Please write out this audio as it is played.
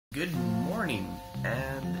Good morning,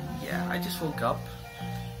 and yeah, I just woke up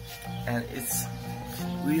and it's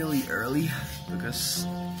really early because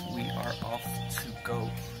we are off to go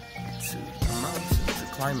to a mountain to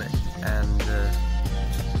climb it, and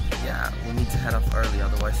yeah, we need to head off early,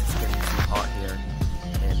 otherwise it's getting too hot here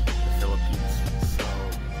in the Philippines. So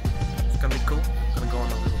it's gonna be cool. I'm gonna go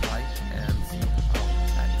on a little hike and see how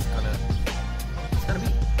that it's gonna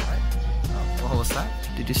be. Alright. What was that?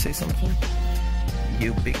 Did you say something?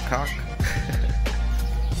 You big cock.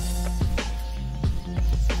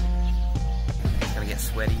 It's gonna get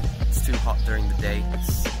sweaty. It's too hot during the day.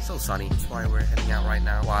 It's so sunny. That's why we're heading out right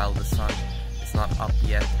now while the sun is not up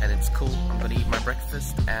yet, and it's cool. I'm gonna eat my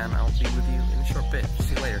breakfast and I'll be with you in a short bit.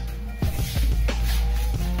 See you later.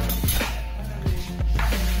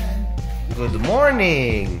 Good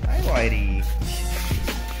morning. Hi, Whitey.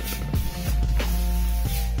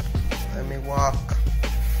 Let me walk.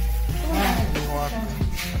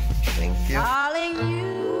 Thank you. Darling,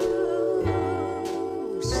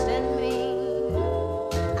 you send me.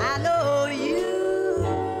 I know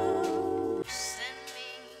you send me.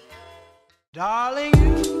 Darling,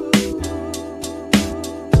 you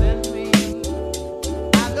send me.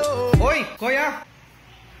 I know. Oi, Kuya!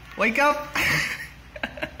 Wake up!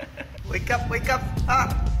 Wake up, wake up! Ah!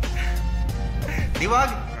 Diwag!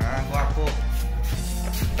 Ah, guapo.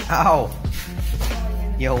 Ow!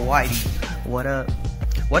 Yo, Whitey. What up?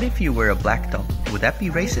 What if you were a black dog? Would that be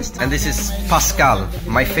racist? And this is Pascal,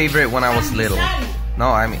 my favorite when I was little. No,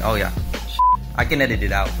 I mean, oh yeah. I can edit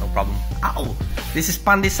it out, no problem. Ow! This is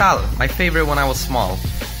Pandesal, my favorite when I was small.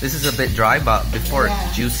 This is a bit dry, but before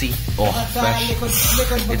juicy. Oh, fresh.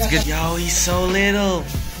 It's good. Yo, he's so little.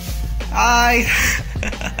 Hi!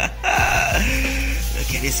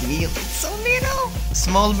 Look at his meal. It's so little.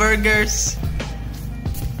 Small burgers.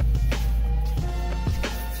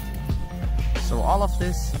 So all of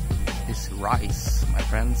this is rice, my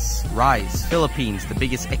friends. Rice. Philippines, the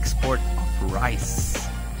biggest export of rice.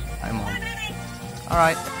 I'm on.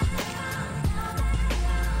 Alright.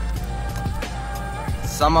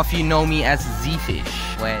 Some of you know me as Z-Fish.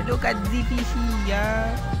 Well, look at Z-Fish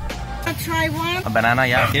here. I'll try one. A banana,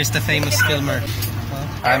 yeah. Here's the famous filmer.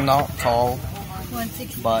 I'm not tall,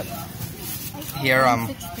 but here I'm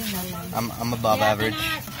above average.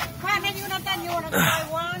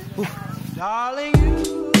 Darling,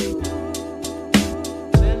 you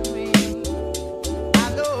send me. I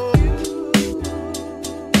know you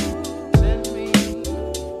send me.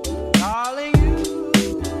 Darling, you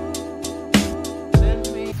send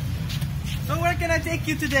me. So where can I take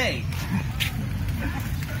you today?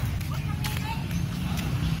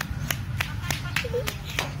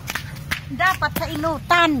 Dapat sa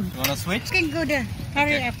inutan. You wanna switch? Can go there.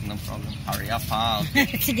 Hurry Okay, up. no problem. Hurry up, pal.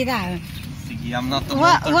 Sige na. Sige, I'm not the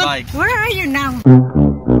motorbike. Where are you now?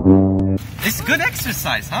 It's good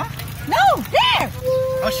exercise, huh? No, there.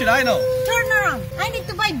 How should I know? Turn around. I need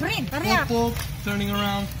to buy bread. Hurry up. Poop, turning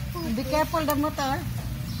around. Be careful the motor.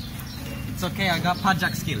 It's okay, I got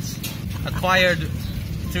pajak skills. Acquired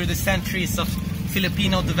through the centuries of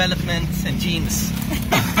Filipino development and genes.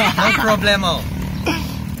 No problemo.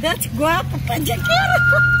 That's guapo pa dyan.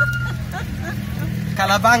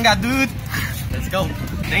 Kalabanga, dude. Let's go.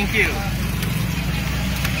 Thank you.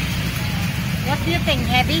 What do you think?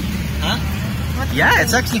 Heavy? Huh? Yeah,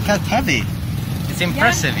 it's actually quite heavy. It's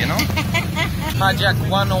impressive, you know? Pajak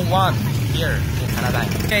 101 here in Canada.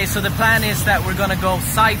 Okay, so the plan is that we're gonna go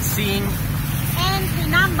sightseeing And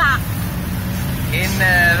Nambak. in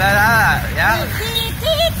yeah.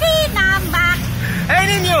 Nambak. Hey,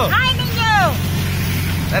 Ninyo! Hi, Ninyo.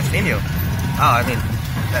 That's Ninyo. Oh, I mean,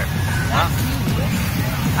 there. Huh?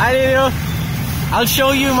 Hi, Ninyo. I'll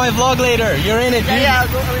show you my vlog later. You're in it, dude. Yeah,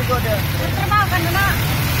 we'll go there. Trabaho ka na na.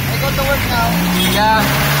 I go to work now. Yeah.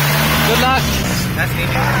 Good luck. That's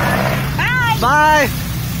Ninyo. Bye. Bye!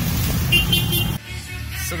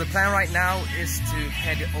 So the plan right now is to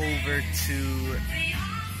head over to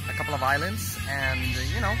a couple of islands and,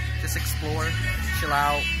 you know, just explore, chill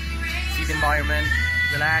out, see the environment,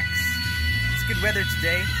 relax. It's good weather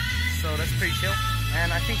today, so that's pretty chill.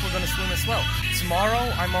 And I think we're gonna swim as well.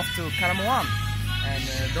 Tomorrow I'm off to Calamuan, and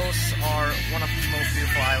those are one of the most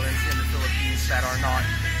beautiful islands in the Philippines that are not,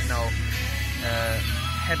 you know,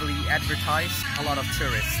 heavily advertised. A lot of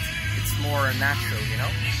tourists. It's more natural, you know.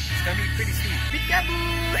 It's gonna be pretty sweet.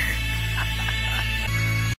 Peekaboo!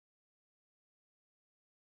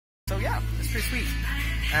 So yeah, it's pretty sweet.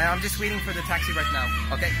 And I'm just waiting for the taxi right now.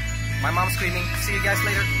 Okay, my mom's screaming. See you guys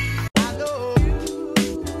later. I know you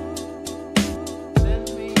send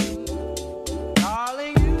me.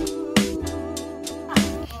 Darling, you.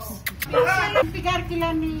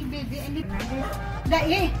 kila ni baby.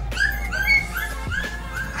 Dai.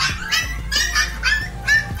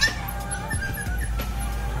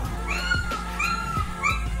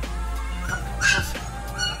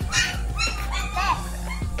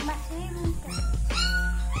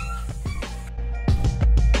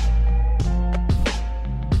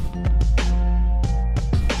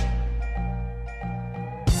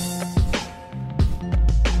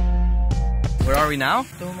 Where are we now?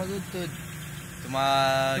 Tumagudtud.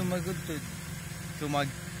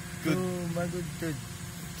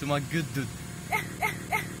 Tumagudtud.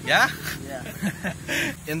 Yeah? Yeah.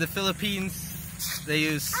 In the Philippines, they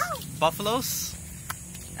use buffaloes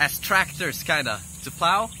as tractors, kinda, to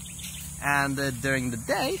plow. And during the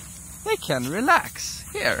day, they can relax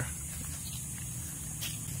here.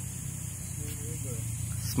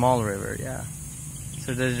 Small river, yeah.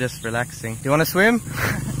 So they're just relaxing. Do you want to swim?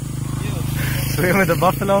 Swim with the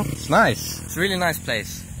buffalo? It's nice. It's a really nice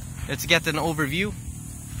place. Let's get an overview.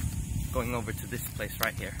 Going over to this place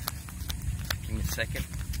right here. Give me a second.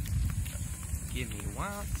 Give me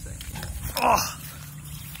 1 second. Oh!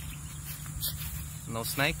 No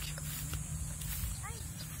snake?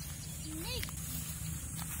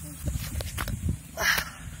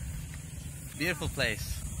 Beautiful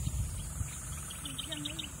place.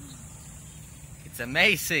 It's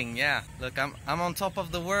amazing, yeah. Look, I'm on top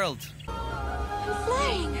of the world. I'm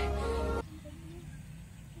flying.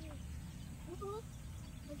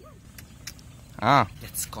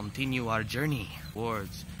 Let's continue our journey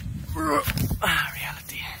towards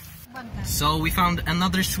reality. So we found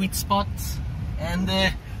another sweet spot, and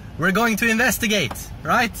we're going to investigate,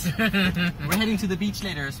 right? We're heading to the beach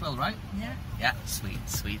later as well, right? Yeah. Yeah,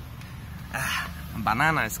 sweet.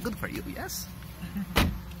 Banana is good for you, yes?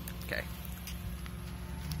 Okay.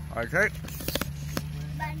 Okay.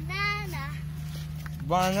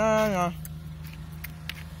 Banana.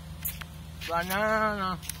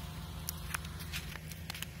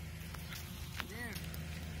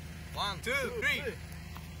 1, 2, 3.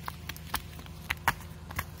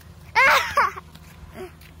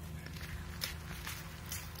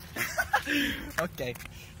 Okay,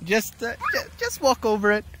 just walk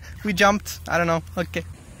over it. We jumped. I don't know. Okay.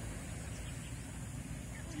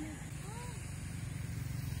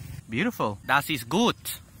 Beautiful. Das ist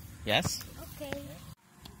gut. Yes. Okay.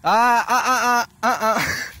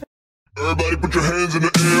 Everybody put your hands in the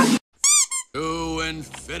air. To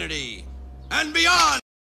infinity and beyond!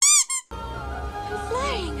 I'm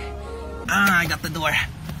flying. I got the door.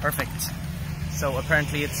 Perfect. So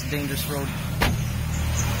apparently it's a dangerous road.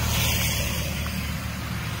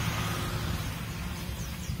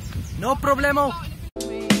 No problemo.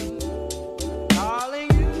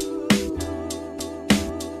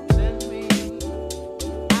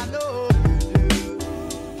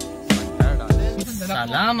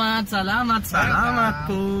 Salamat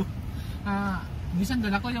po. Minsan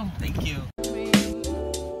dala ko yung Thank you.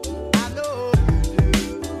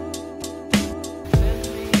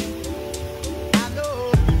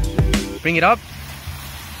 Bring it up.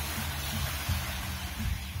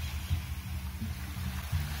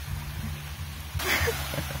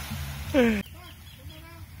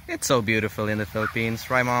 It's so beautiful in the Philippines,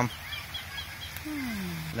 right, Mom?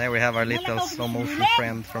 There we have our little slow motion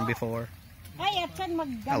friend from before.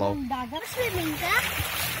 Hello. Swimming ka?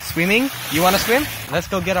 Swimming? You want to swim? Let's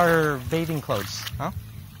go get our bathing clothes, huh?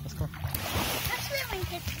 Let's go.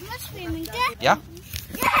 Swimming ka? Yeah?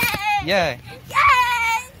 Yay! Yeah.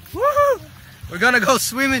 Yay! Woohoo! We're gonna go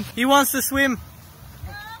swimming. He wants to swim.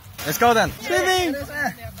 Let's go then. Swimming!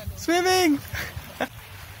 Swimming!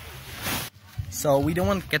 So we don't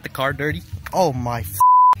want to get the car dirty. Oh my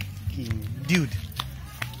f***ing dude.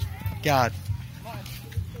 God.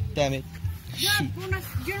 Damn it. Shoot.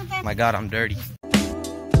 My God, I'm dirty.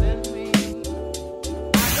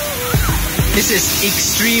 This is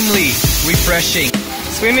extremely refreshing.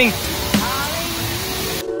 Swimming